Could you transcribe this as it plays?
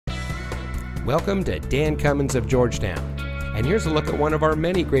Welcome to Dan Cummins of Georgetown, and here's a look at one of our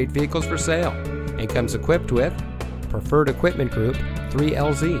many great vehicles for sale, and comes equipped with Preferred Equipment Group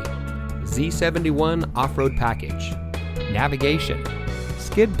 3LZ, Z71 Off-Road Package, Navigation,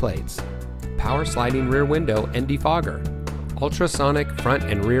 Skid Plates, Power Sliding Rear Window and Defogger, Ultrasonic Front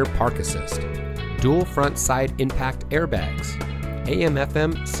and Rear Park Assist, Dual Front Side Impact Airbags,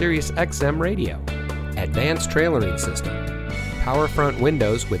 AM/FM Sirius XM Radio, Advanced Trailering System, Power Front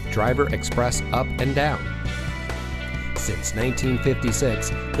Windows with Driver Express Up and Down. Since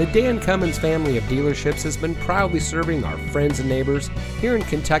 1956, the Dan Cummins family of dealerships has been proudly serving our friends and neighbors here in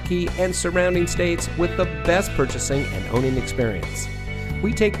Kentucky and surrounding states with the best purchasing and owning experience.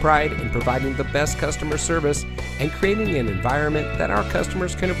 We take pride in providing the best customer service and creating an environment that our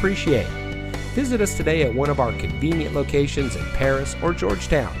customers can appreciate. Visit us today at one of our convenient locations in Paris or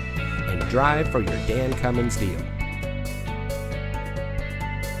Georgetown and drive for your Dan Cummins deal.